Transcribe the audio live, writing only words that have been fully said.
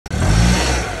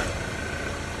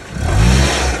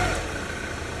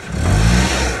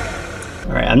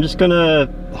I'm just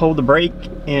gonna hold the brake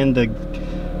and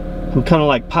I'm kind of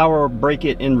like power brake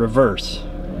it in reverse.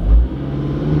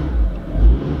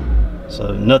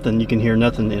 So nothing, you can hear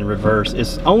nothing in reverse.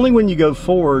 It's only when you go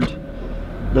forward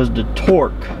does the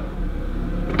torque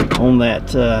on that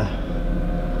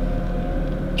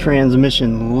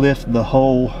transmission lift the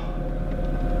whole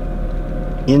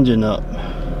engine up.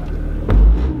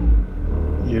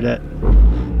 You hear that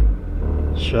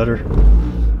shudder?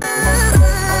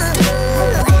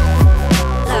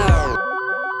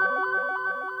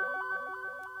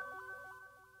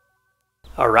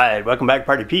 Alright, welcome back,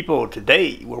 party people.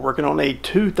 Today we're working on a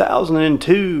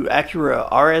 2002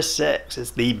 Acura RSX.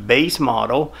 It's the base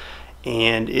model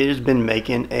and it has been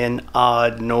making an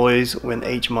odd noise when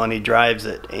H Moni drives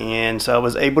it. And so I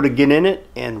was able to get in it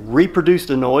and reproduce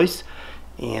the noise,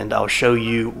 and I'll show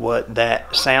you what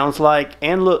that sounds like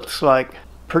and looks like.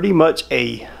 Pretty much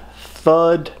a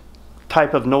thud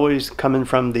type of noise coming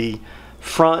from the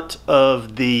front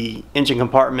of the engine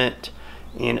compartment,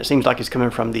 and it seems like it's coming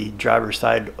from the driver's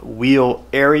side wheel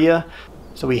area.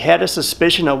 So we had a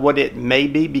suspicion of what it may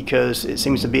be because it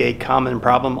seems to be a common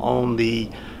problem on the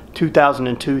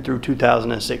 2002 through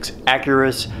 2006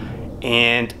 Acuras,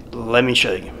 and let me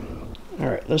show you.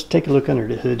 Alright, let's take a look under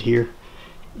the hood here,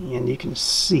 and you can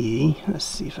see, let's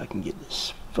see if I can get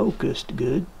this focused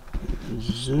good.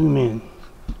 Zoom in.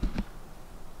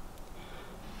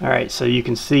 Alright, so you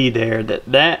can see there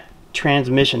that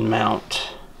transmission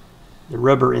mount, the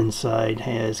rubber inside,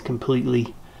 has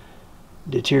completely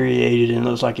deteriorated and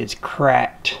looks like it's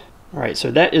cracked. Alright, so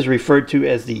that is referred to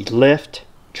as the left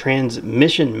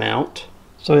transmission mount.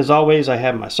 So as always, I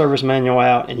have my service manual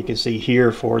out, and you can see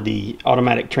here for the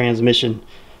automatic transmission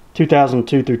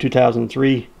 2002 through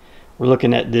 2003, we're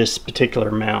looking at this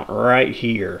particular mount right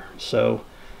here. So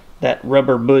that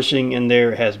rubber bushing in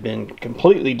there has been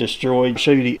completely destroyed. I'll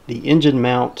show you the engine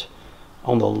mount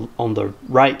on the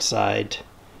right side,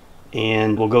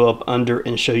 and we'll go up under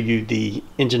and show you the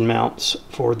engine mounts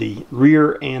for the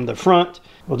rear and the front.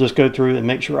 We'll just go through and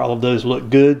make sure all of those look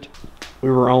good. We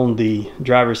were on the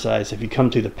driver's side, so if you come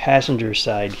to the passenger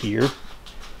side here,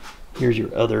 here's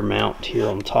your other mount here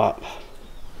on top.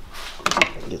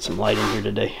 Get some light in here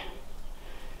today.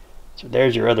 So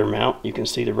there's your other mount. You can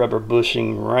see the rubber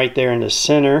bushing right there in the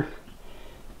center,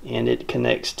 and it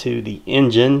connects to the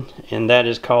engine, and that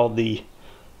is called the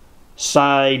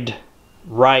side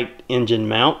right engine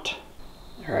mount.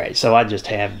 Alright, so I just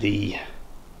have the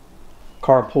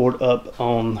car pulled up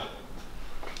on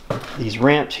these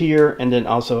ramps here, and then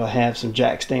also I have some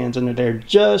jack stands under there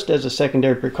just as a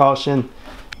secondary precaution,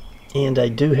 and I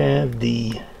do have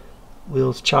the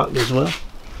wheels chalked as well.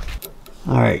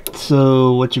 Alright,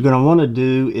 so what you're going to want to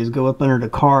do is go up under the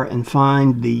car and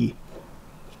find the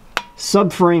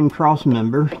subframe cross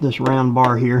member, this round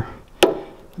bar here.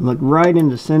 Look right in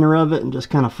the center of it and just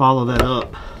kind of follow that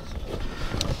up.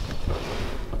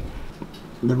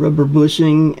 The rubber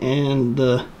bushing and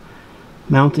the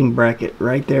mounting bracket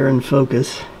right there in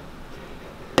focus,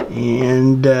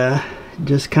 and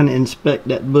just kind of inspect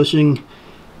that bushing,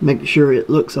 make sure it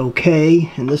looks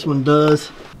okay, and this one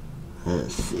does.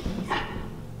 Let's see.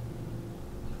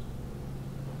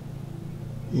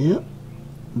 Yep,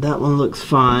 that one looks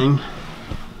fine.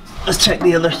 Let's check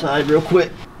the other side real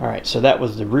quick. Alright, so that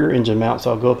was the rear engine mount,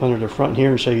 so I'll go up under the front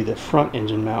here and show you the front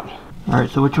engine mount. Alright,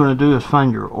 so what you want to do is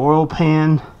find your oil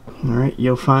pan. Alright,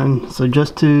 you'll find, so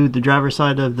just to the driver's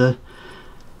side of the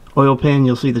oil pan,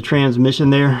 you'll see the transmission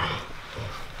there.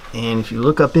 And if you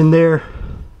look up in there,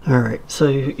 alright, so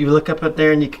you look up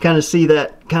there and you can kind of see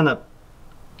that kind of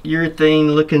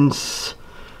urethane looking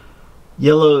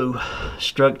yellow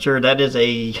structure. That is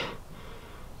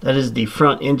the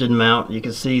front engine mount. You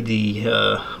can see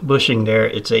the bushing there.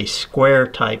 It's a square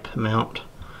type mount,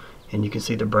 and you can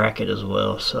see the bracket as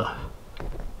well. So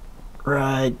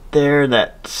right there,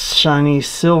 that shiny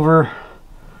silver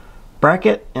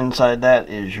bracket, inside that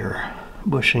is your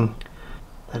bushing.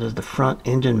 That is the front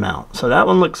engine mount. So that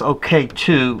one looks okay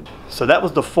too. So that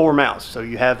was the four mounts. So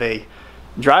you have a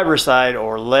driver's side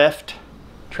or left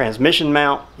transmission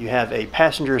mount, you have a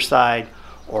passenger side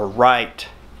or right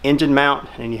engine mount,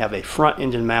 and then you have a front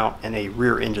engine mount and a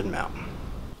rear engine mount.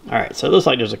 Alright, so it looks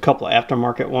like there's a couple of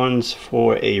aftermarket ones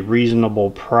for a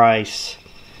reasonable price.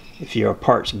 If you're a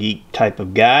parts geek type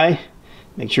of guy,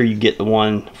 make sure you get the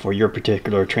one for your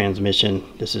particular transmission.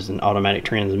 This is an automatic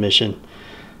transmission.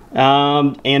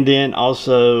 And then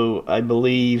also, I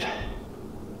believe,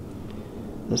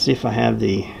 let's see if I have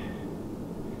the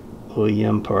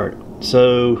OEM part.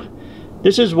 So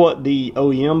this is what the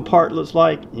OEM part looks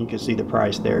like. You can see the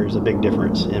price there. There's a big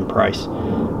difference in price.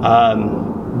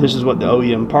 This is what the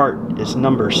OEM part is,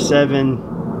 number 7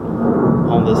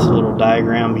 on this little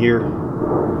diagram here.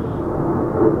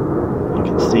 You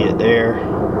can see it there.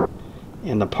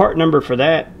 And the part number for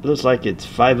that looks like it's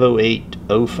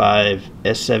 50805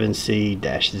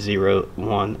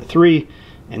 S7C-013,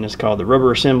 and it's called the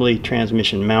rubber assembly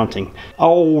transmission mounting.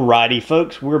 Alrighty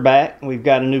folks, we're back. We've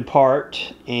got a new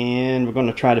part and we're going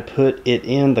to try to put it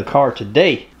in the car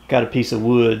today. Got a piece of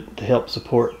wood to help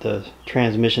support the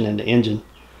transmission and the engine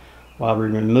while we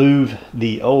remove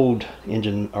the old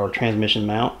engine or transmission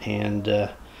mount and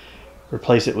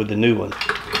replace it with the new one.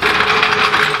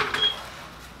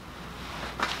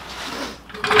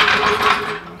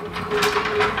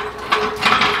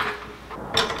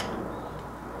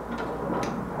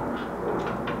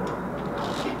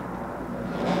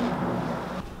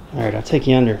 Alright, I'll take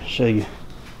you under and show you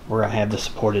where I have this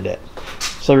supported at.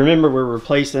 So remember, we're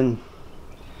replacing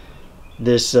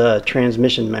this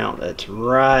transmission mount that's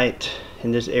right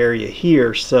in this area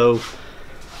here. So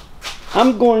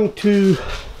I'm going to,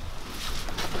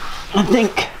 I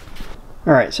think,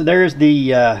 alright, so there's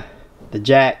the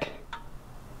jack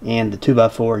and the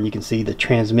 2x4, and you can see the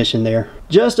transmission there.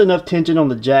 Just enough tension on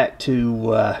the jack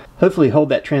to hopefully hold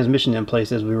that transmission in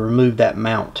place as we remove that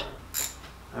mount.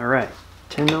 Alright,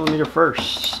 10mm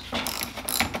first.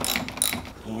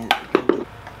 And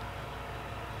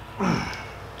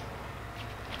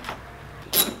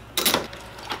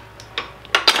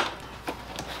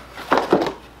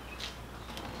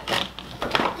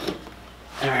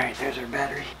alright, there's our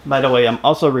battery. By the way, I'm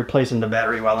also replacing the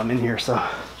battery while I'm in here, so go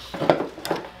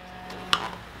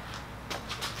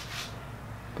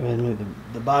ahead and move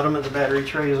the bottom of the battery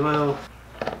tray as well.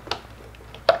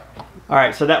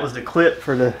 Alright, so that was the clip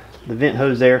for the vent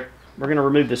hose there. We're going to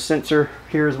remove the sensor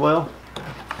here as well.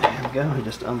 There we go,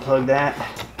 just unplug that.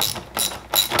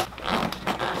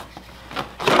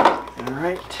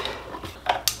 Alright.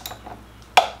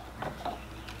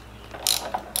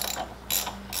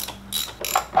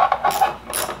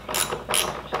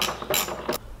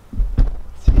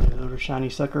 See the little shiny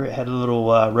sucker? It had a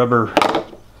little rubber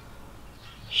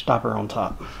stopper on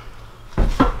top.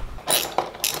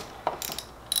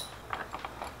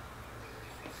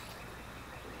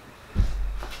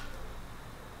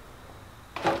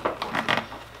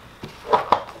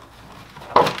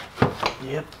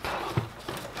 Yep.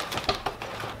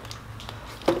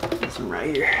 This one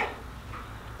right here.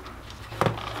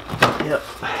 Yep.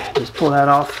 Just pull that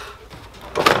off.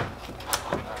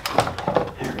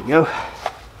 There we go.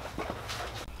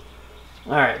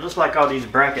 Alright, looks like all these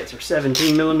brackets are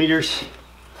 17mm.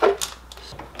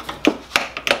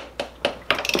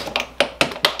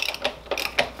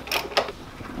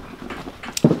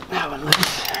 That one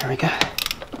loose. There we go.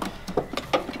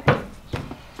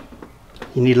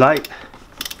 You need light?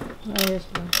 Yes,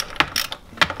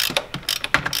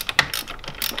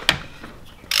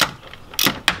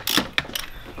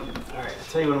 Alright, I'll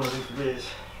tell you what I'm going to do for this.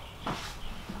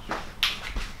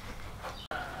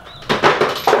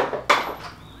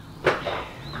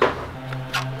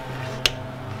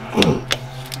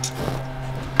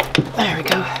 There we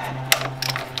go.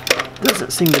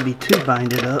 Doesn't seem to be too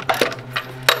binded up.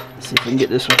 Let's see if we can get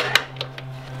this one.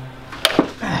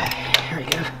 Here we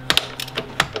go.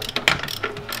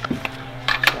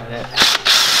 Try that.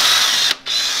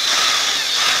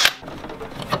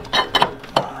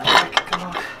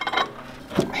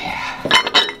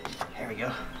 There we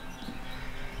go.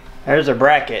 There's a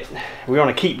bracket. We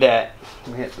want to keep that.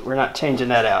 We're not changing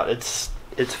that out. It's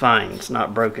fine. It's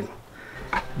not broken.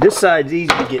 This side's easy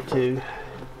to get to.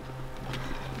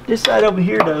 This side over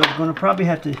here, though, is going to probably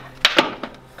have to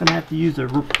use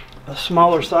a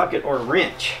smaller socket or a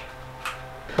wrench.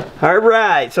 All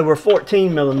right, so we're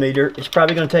 14mm. It's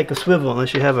probably going to take a swivel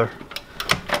unless you have a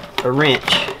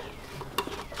wrench,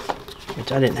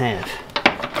 which I didn't have.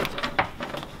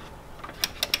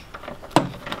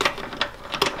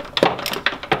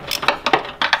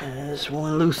 There's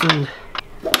one loosened.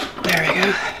 There we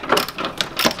go.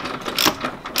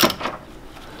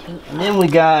 And then we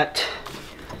got,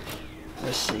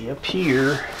 let's see, up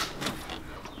here.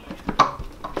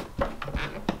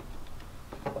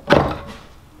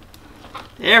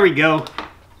 There we go.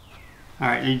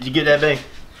 Alright, did you get that big?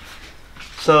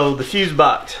 So the fuse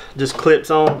box just clips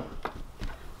on.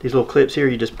 These little clips here,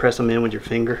 you just press them in with your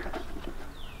finger.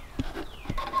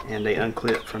 And they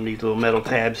unclip from these little metal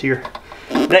tabs here.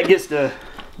 That gets the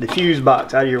fuse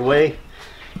box out of your way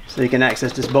so you can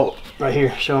access this bolt right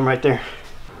here. Show them right there.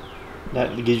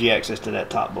 That gives you access to that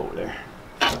top bolt there.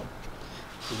 So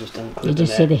just unclip. Did you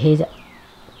see his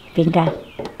finger?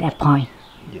 That point.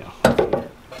 Yeah.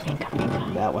 Finger.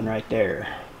 That one right there.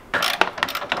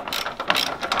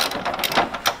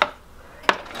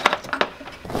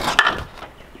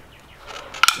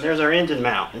 There's our engine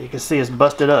mount. You can see it's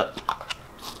busted up.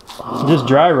 Just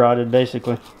dry rotted,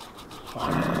 basically.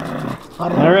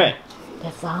 Alright.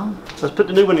 That sound? Let's put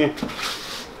the new one in.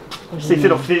 See if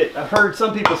it'll fit. I've heard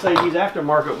some people say these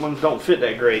aftermarket ones don't fit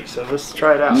that great, so let's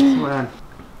try it out.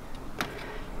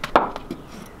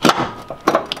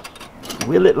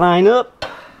 Will it line up?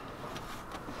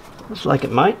 Looks like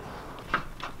it might.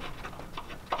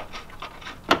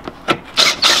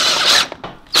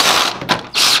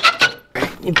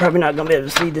 You're probably not going to be able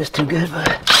to see this too good, but...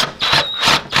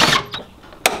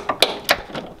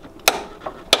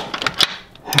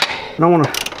 I don't want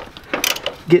to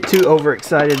get too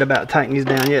overexcited about tightening these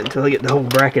down yet until I get the whole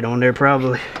bracket on there,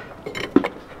 probably.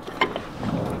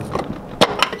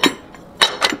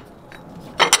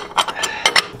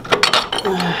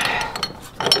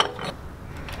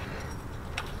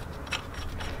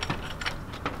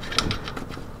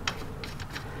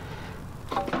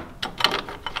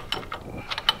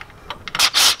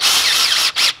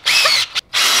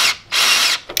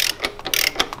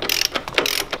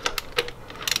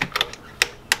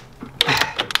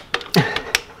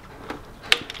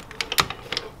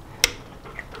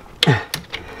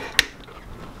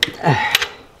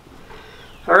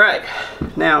 Alright,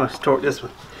 now let's torque this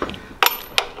one.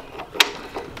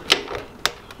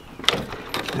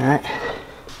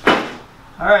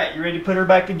 Alright, you ready to put her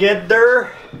back together?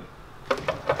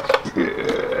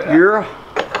 Yeah.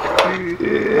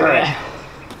 Alright,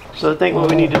 so I think what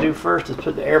we need to do first is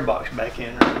put the air box back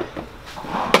in.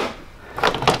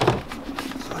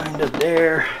 Lined up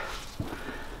there.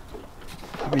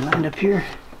 Are we lined up here?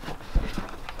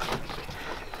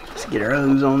 Let's get our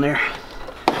hose on there.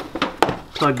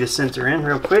 Plug this sensor in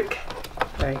real quick,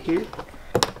 right here.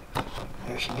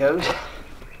 There she goes.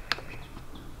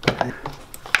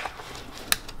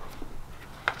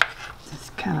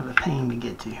 It's kind of a pain to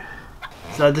get to.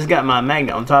 So I just got my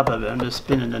magnet on top of it. I'm just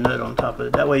spinning the nut on top of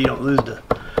it. That way you don't lose the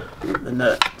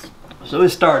nut. So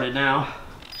it's started now.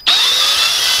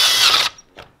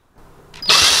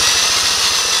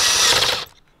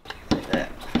 Like that,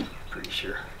 pretty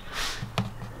sure.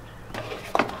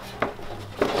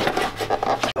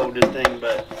 This thing,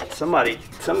 but somebody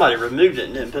removed it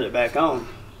and didn't put it back on.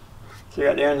 See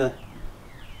right there in the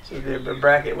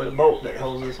bracket with a bolt that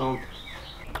holds this on.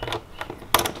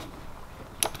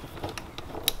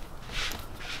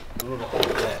 A little hold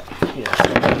of that. Yeah,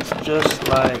 so it's just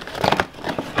like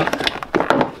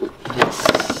this.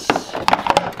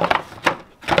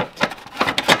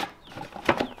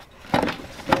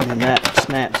 And then that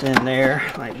snaps in there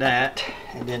like that,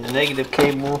 and then the negative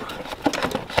cable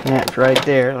snaps right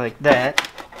there like that.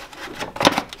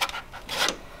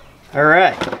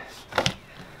 Alright,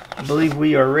 I believe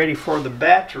we are ready for the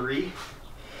battery.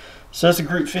 So that's a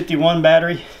Group 51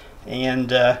 battery, and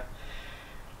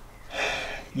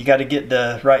you got to get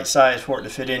the right size for it to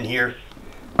fit in here.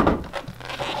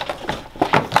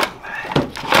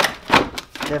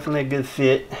 Definitely a good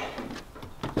fit.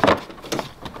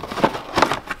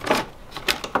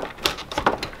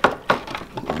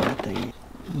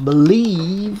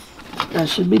 Believe that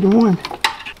should be the one.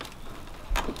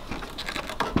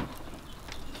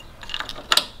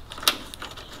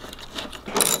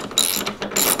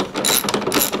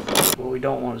 What we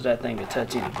don't want is that thing to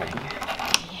touch anything.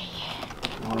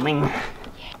 You know what I mean?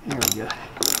 There we go.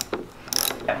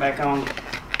 Got back on,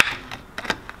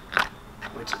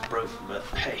 which is broken, but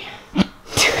hey. You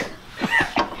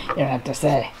don't have to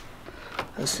say.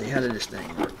 Let's see, how did this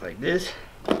thing work? Like this?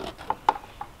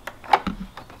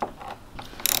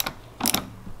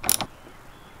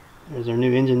 There's our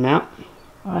new engine mount.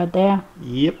 Right there?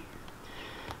 Yep.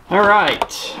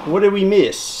 Alright, what did we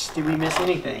miss? Did we miss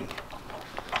anything?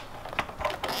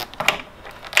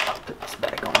 Let's put this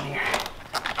back on here.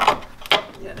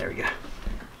 Yeah, there we go.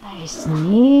 Nice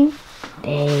and neat.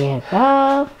 There you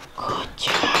go. Good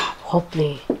job.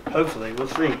 Hopefully. Hopefully, we'll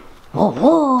see. Oh,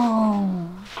 whoa.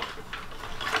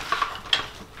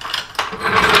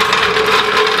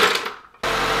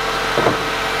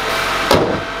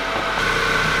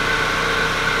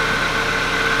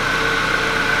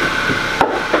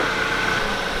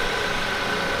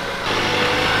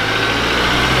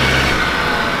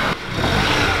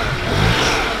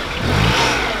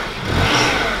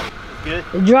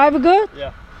 The driver good?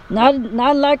 Yeah.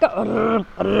 Not like a.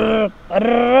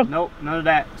 Nope, none of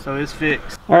that. So it's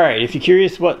fixed. All right. If you're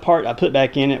curious what part I put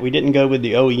back in it, we didn't go with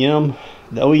the OEM.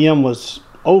 The OEM was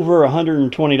over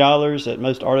 $120 at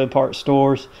most auto parts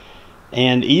stores,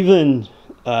 and even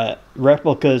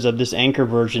replicas of this Anchor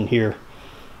version here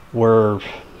were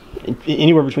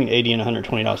anywhere between $80 and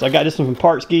 $120. I got this one from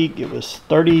Parts Geek. It was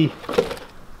 $39,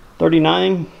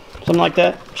 something like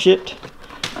that, shipped.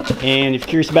 And if you're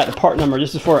curious about the part number,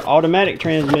 this is for an automatic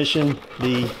transmission.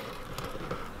 The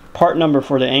part number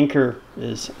for the Anchor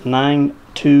is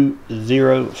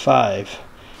 9205.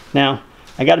 Now,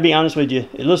 I got to be honest with you,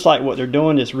 it looks like what they're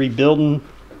doing is rebuilding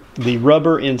the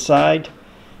rubber inside,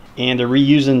 and they're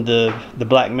reusing the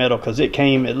black metal because it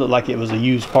looked like it was a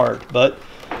used part, but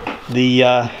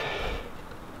the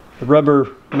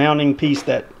rubber mounting piece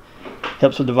that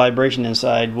helps with the vibration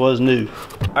inside was new.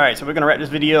 All right, so we're gonna wrap this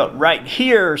video up right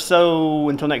here. So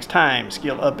until next time,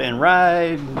 skill up and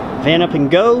ride, van up and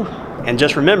go, and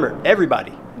just remember,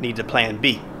 everybody needs a plan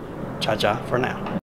B. Cha-cha for now.